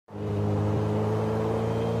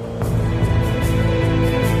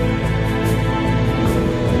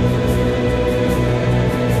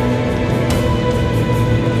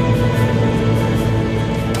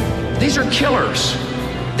These are killers.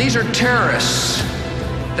 These are terrorists.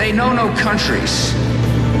 They know no countries.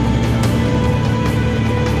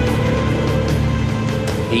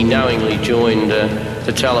 He knowingly joined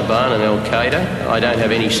the Taliban and Al-Qaeda. I don't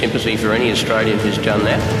have any sympathy for any Australian who's done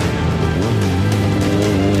that.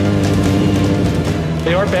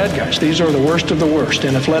 They are bad guys. These are the worst of the worst.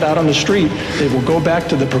 And if let out on the street, they will go back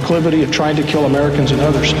to the proclivity of trying to kill Americans and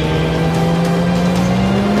others.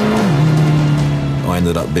 I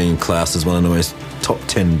ended up being classed as one of the most top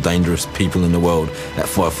 10 dangerous people in the world at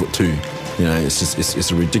 5'2". You know,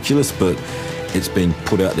 it's ridiculous, but it's been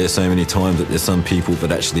put out there so many times that there's some people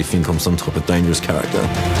that actually think I'm some type of dangerous character.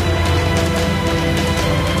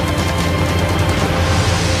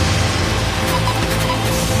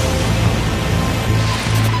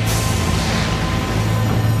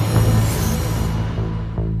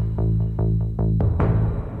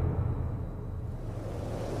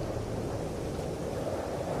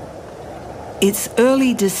 It's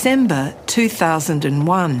early December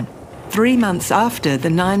 2001, 3 months after the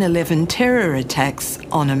 9/11 terror attacks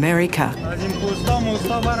on America.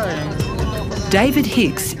 David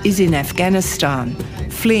Hicks is in Afghanistan,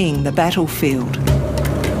 fleeing the battlefield.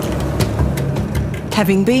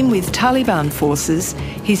 Having been with Taliban forces,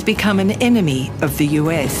 he's become an enemy of the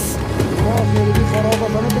US.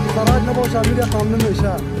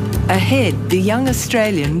 Ahead, the young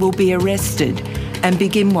Australian will be arrested and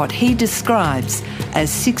begin what he describes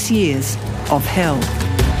as 6 years of hell.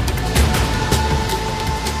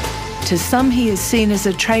 To some, he is seen as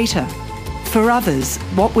a traitor. For others,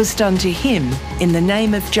 what was done to him in the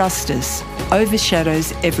name of justice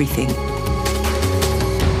overshadows everything.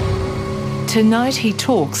 Tonight he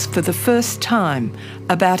talks for the first time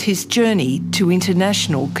about his journey to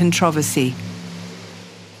international controversy.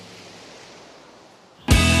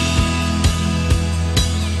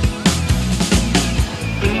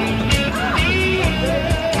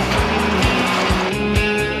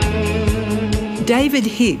 David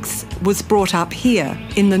Hicks was brought up here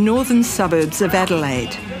in the northern suburbs of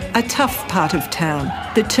Adelaide, a tough part of town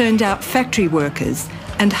that turned out factory workers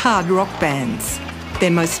and hard rock bands.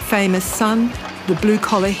 Their most famous son, the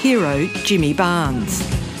blue-collar hero Jimmy Barnes.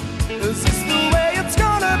 Is this the way it's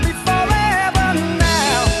gonna be forever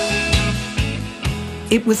now?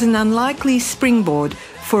 It was an unlikely springboard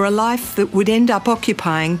for a life that would end up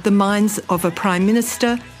occupying the minds of a Prime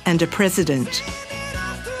Minister and a President.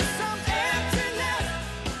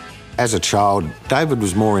 As a child, David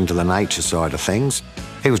was more into the nature side of things.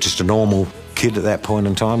 He was just a normal kid at that point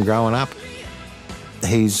in time growing up.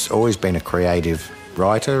 He's always been a creative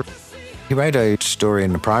writer. He wrote a story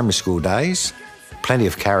in the primary school days, plenty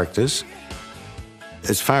of characters.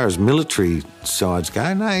 As far as military sides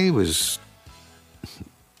go, no, he was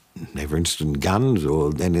never interested in guns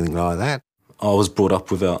or anything like that. I was brought up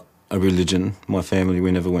without a religion. My family,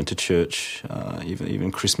 we never went to church. Even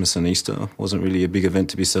Christmas and Easter wasn't really a big event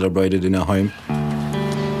to be celebrated in our home.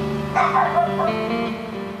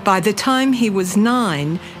 By the time he was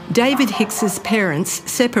 9, David Hicks's parents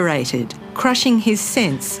separated, crushing his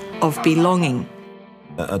sense of belonging.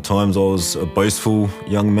 At times I was a boastful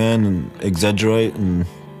young man and exaggerate and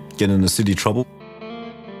get into city trouble.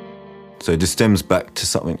 So this stems back to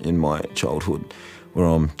something in my childhood where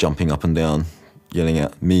I'm jumping up and down, yelling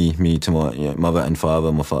out me to my mother and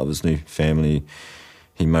father, my father's new family.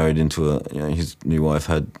 He married into his new wife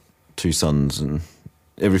had 2 sons, and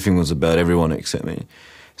everything was about everyone except me.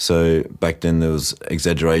 So back then there was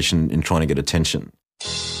exaggeration in trying to get attention.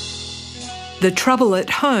 The trouble at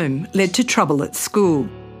home led to trouble at school.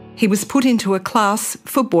 He was put into a class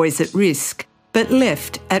for boys at risk, but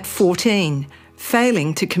left at 14,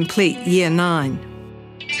 failing to complete Year 9.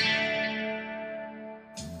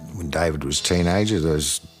 When David was a teenager,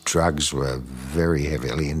 those drugs were very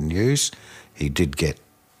heavily in use. He did get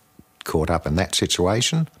caught up in that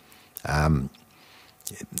situation.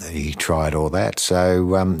 He tried all that,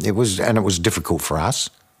 so it was difficult for us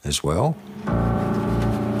as well.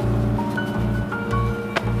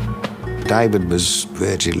 David was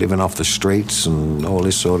virtually living off the streets and all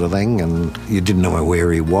this sort of thing, and you didn't know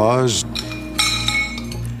where he was.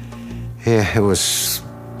 Yeah, it was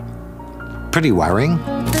pretty worrying.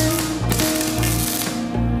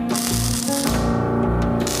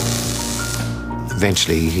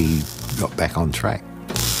 Eventually, he got back on track.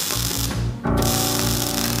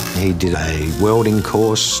 He did a welding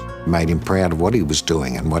course, made him proud of what he was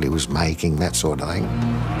doing and what he was making, that sort of thing.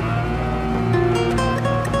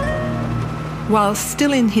 While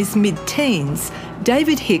still in his mid-teens,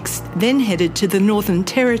 David Hicks then headed to the Northern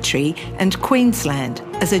Territory and Queensland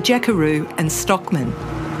as a jackaroo and stockman.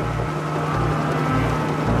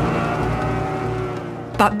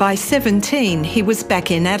 But by 17, he was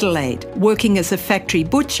back in Adelaide, working as a factory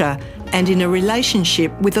butcher and in a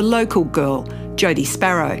relationship with a local girl, Jodie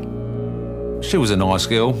Sparrow. She was a nice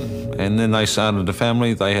girl, and then they started a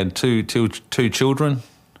family. They had two children,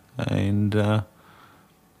 and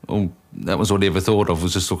well, that was what I ever thought of,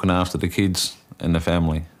 was just looking after the kids and the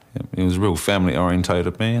family. He was a real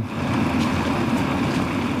family-orientated man.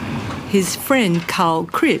 His friend Carl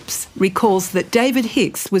Cripps recalls that David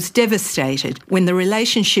Hicks was devastated when the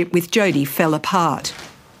relationship with Jodie fell apart.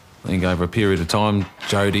 I think over a period of time,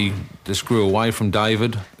 Jodie just grew away from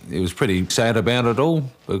David. He was pretty sad about it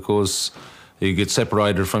all because he'd get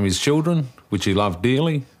separated from his children, which he loved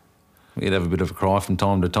dearly. He'd have a bit of a cry from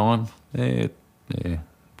time to time. Yeah,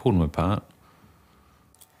 pulled him apart.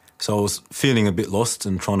 So I was feeling a bit lost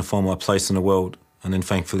and trying to find my place in the world, and then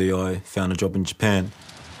thankfully I found a job in Japan.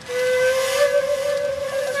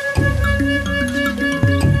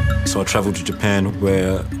 So I travelled to Japan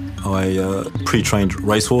where I pre-trained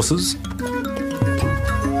racehorses.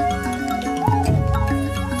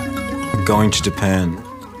 Going to Japan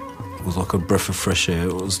was like a breath of fresh air.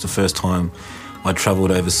 It was the first time I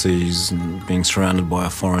travelled overseas and being surrounded by a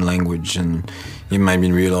foreign language, and it made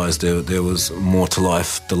me realise there was more to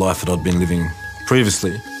life, the life that I'd been living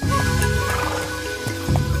previously.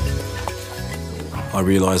 I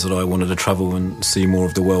realised that I wanted to travel and see more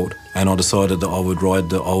of the world, and I decided that I would ride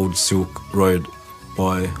the old Silk Road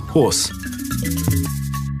by horse.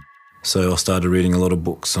 So I started reading a lot of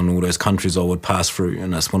books on all those countries I would pass through,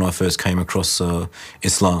 and that's when I first came across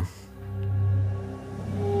Islam.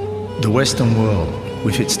 The Western world,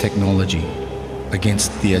 with its technology,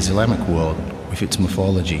 against the Islamic world, with its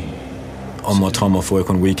mythology. On my time off work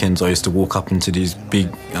on weekends, I used to walk up into these big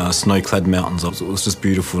snow-clad mountains. It was just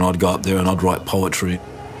beautiful, and I'd go up there and I'd write poetry.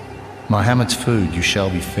 Muhammad's food you shall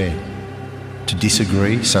be fed. To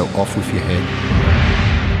disagree, so off with your head.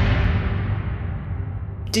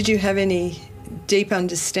 Did you have any deep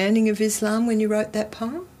understanding of Islam when you wrote that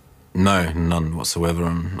poem? No, none whatsoever,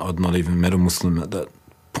 and I'd not even met a Muslim at that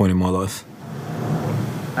point in my life.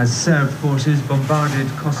 As Serb forces bombarded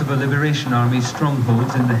Kosovo Liberation Army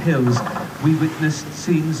strongholds in the hills, we witnessed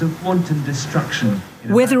scenes of wanton destruction.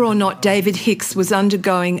 Whether or not David Hicks was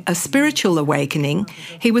undergoing a spiritual awakening,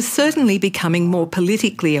 he was certainly becoming more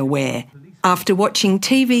politically aware. After watching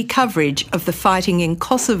TV coverage of the fighting in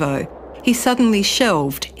Kosovo, he suddenly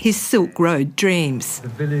shelved his Silk Road dreams. The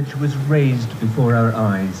village was razed before our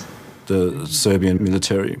eyes. The Serbian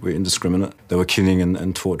military were indiscriminate. They were killing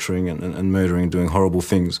and torturing and murdering and doing horrible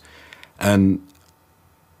things. And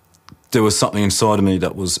there was something inside of me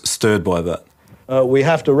that was stirred by that. We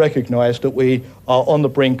have to recognise that we are on the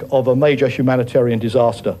brink of a major humanitarian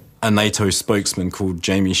disaster. A NATO spokesman called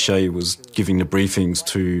Jamie Shea was giving the briefings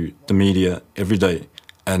to the media every day,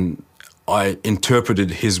 and I interpreted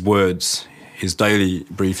his words, his daily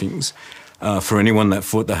briefings, for anyone that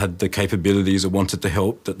thought they had the capabilities or wanted to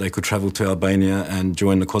help, that they could travel to Albania and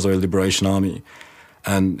join the Kosovo Liberation Army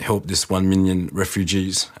and help this 1 million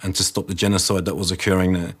refugees and to stop the genocide that was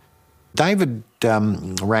occurring there. David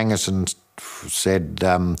rang us and said,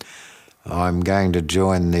 I'm going to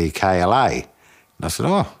join the KLA. And I said,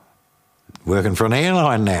 oh, working for an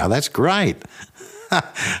airline now, that's great.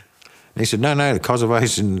 He said, no, the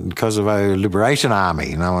Kosovo Liberation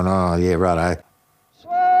Army. And I went, oh, yeah, righto.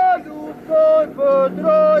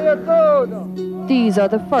 These are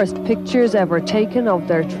the first pictures ever taken of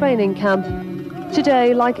their training camp.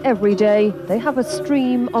 Today, like every day, they have a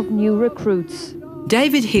stream of new recruits.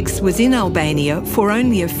 David Hicks was in Albania for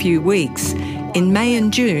only a few weeks, in May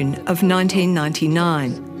and June of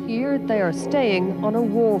 1999. Here they are staying on a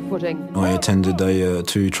war footing. I attended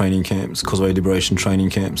 2 training camps, Kosovo Liberation training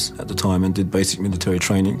camps at the time, and did basic military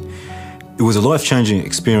training. It was a life-changing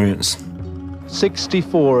experience.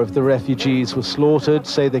 64 of the refugees were slaughtered,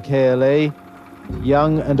 say the KLA.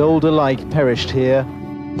 Young and old alike perished here.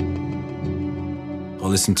 I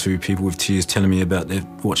listened to people with tears telling me about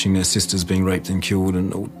watching their sisters being raped and killed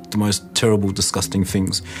and all the most terrible, disgusting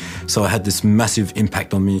things. So I had this massive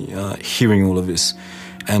impact on me hearing all of this.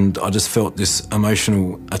 And I just felt this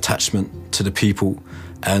emotional attachment to the people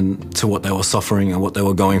and to what they were suffering and what they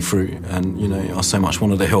were going through. And, you know, I so much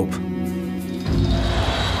wanted to help.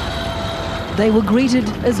 They were greeted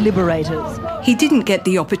as liberators. He didn't get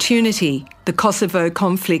the opportunity. The Kosovo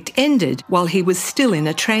conflict ended while he was still in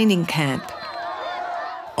a training camp.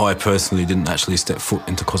 I personally didn't actually step foot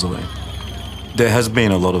into Kosovo. There has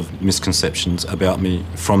been a lot of misconceptions about me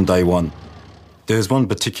from day one. There's one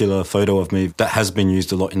particular photo of me that has been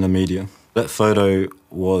used a lot in the media. That photo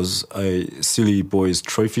was a silly boy's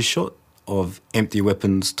trophy shot of empty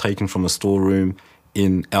weapons taken from a storeroom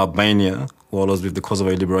in Albania while I was with the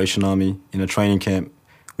Kosovo Liberation Army in a training camp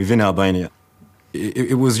within Albania.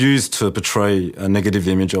 It was used to portray a negative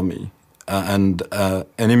image of me and an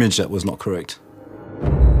image that was not correct.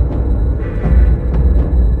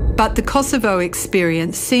 But the Kosovo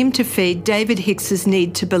experience seemed to feed David Hicks's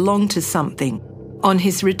need to belong to something. On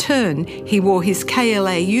his return, he wore his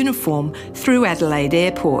KLA uniform through Adelaide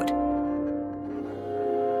Airport.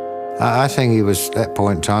 I think he was, at that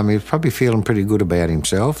point in time, he was probably feeling pretty good about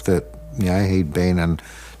himself, that, you know, he'd been and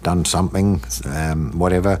done something,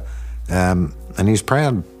 whatever, and he's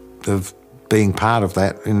proud of being part of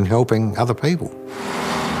that in helping other people.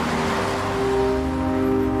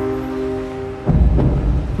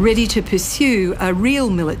 Ready to pursue a real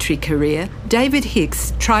military career, David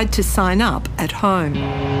Hicks tried to sign up at home.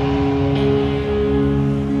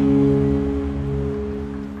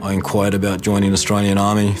 I inquired about joining the Australian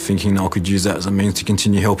Army, thinking I could use that as a means to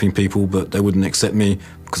continue helping people, but they wouldn't accept me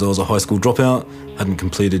because I was a high school dropout, hadn't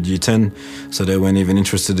completed Year 10, so they weren't even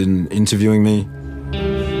interested in interviewing me.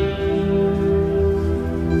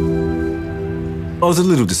 I was a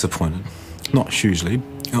little disappointed, not hugely.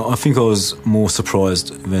 I think I was more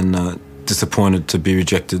surprised than disappointed to be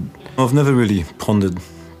rejected. I've never really pondered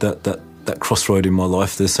that crossroad in my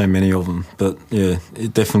life. There's so many of them, but yeah,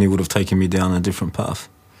 it definitely would have taken me down a different path.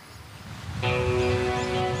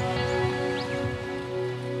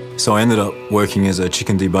 So I ended up working as a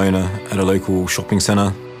chicken deboner at a local shopping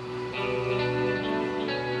centre.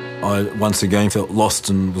 I once again felt lost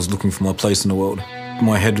and was looking for my place in the world.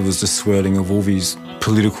 My head was just swirling of all these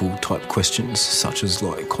political type questions, such as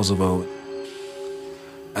like Kosovo.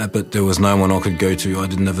 But there was no one I could go to. I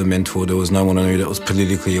didn't have a mentor. There was no one I knew that was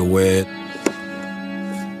politically aware.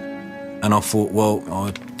 And I thought, well,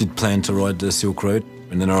 I did plan to ride the Silk Road.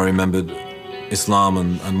 And then I remembered Islam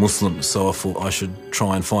and Muslims, so I thought I should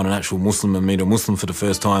try and find an actual Muslim and meet a Muslim for the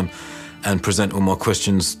first time and present all my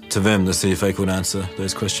questions to them to see if they could answer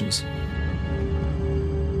those questions.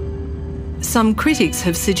 Some critics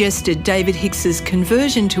have suggested David Hicks's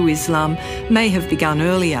conversion to Islam may have begun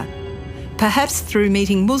earlier, perhaps through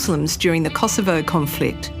meeting Muslims during the Kosovo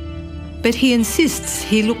conflict. But he insists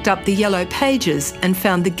he looked up the Yellow Pages and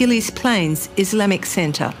found the Gillies Plains Islamic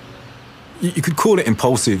Centre. You could call it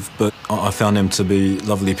impulsive, but I found them to be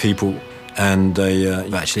lovely people, and they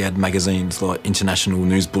actually had magazines like international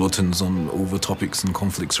news bulletins on all the topics and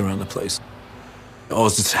conflicts around the place. I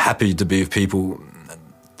was just happy to be with people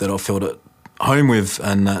that I felt at home with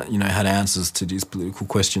and that, you know, had answers to these political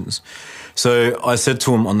questions. So I said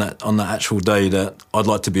to him on that actual day that I'd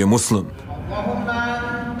like to be a Muslim.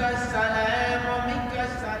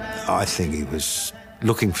 I think he was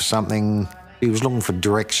looking for something. He was looking for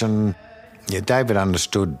direction. Yeah, David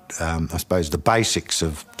understood, I suppose, the basics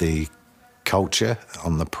of the culture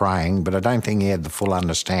on the praying, but I don't think he had the full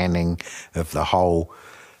understanding of the whole,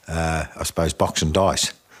 I suppose, box and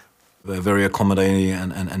dice. They're very accommodating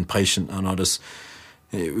and patient, and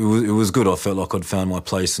it was good. I felt like I'd found my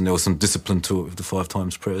place, and there was some discipline to it with the 5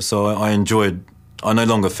 times prayer. So I enjoyed. I no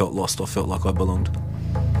longer felt lost. I felt like I belonged.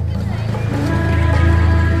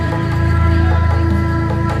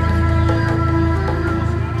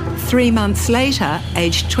 Three months later,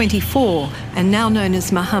 aged 24 and now known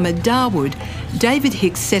as Muhammad Dawood, David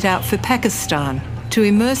Hicks set out for Pakistan to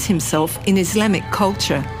immerse himself in Islamic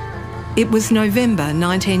culture. It was November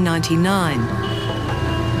 1999.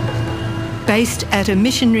 Based at a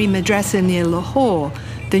missionary madrasa near Lahore,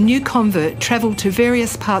 the new convert travelled to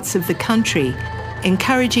various parts of the country,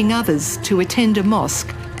 encouraging others to attend a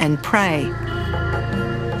mosque and pray.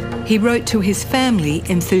 He wrote to his family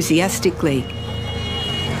enthusiastically.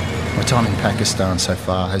 My time in Pakistan so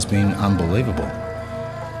far has been unbelievable.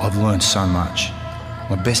 I've learned so much.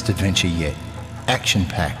 My best adventure yet,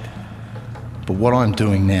 action-packed. But what I'm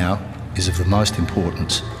doing now is of the most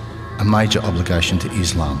importance, a major obligation to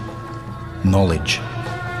Islam, knowledge.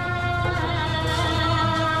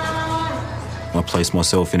 I placed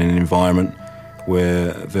myself in an environment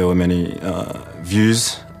where there were many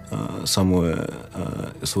views. Some were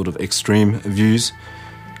sort of extreme views.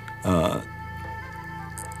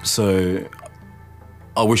 So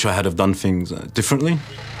I wish I had have done things differently.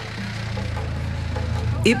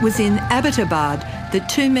 It was in Abbottabad that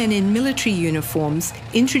 2 men in military uniforms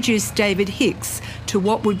introduced David Hicks to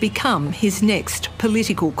what would become his next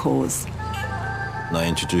political cause. They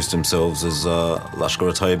introduced themselves as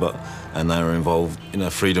Lashkar-e-Taiba, and they were involved in a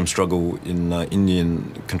freedom struggle in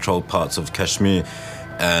Indian-controlled parts of Kashmir,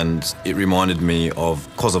 and it reminded me of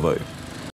Kosovo.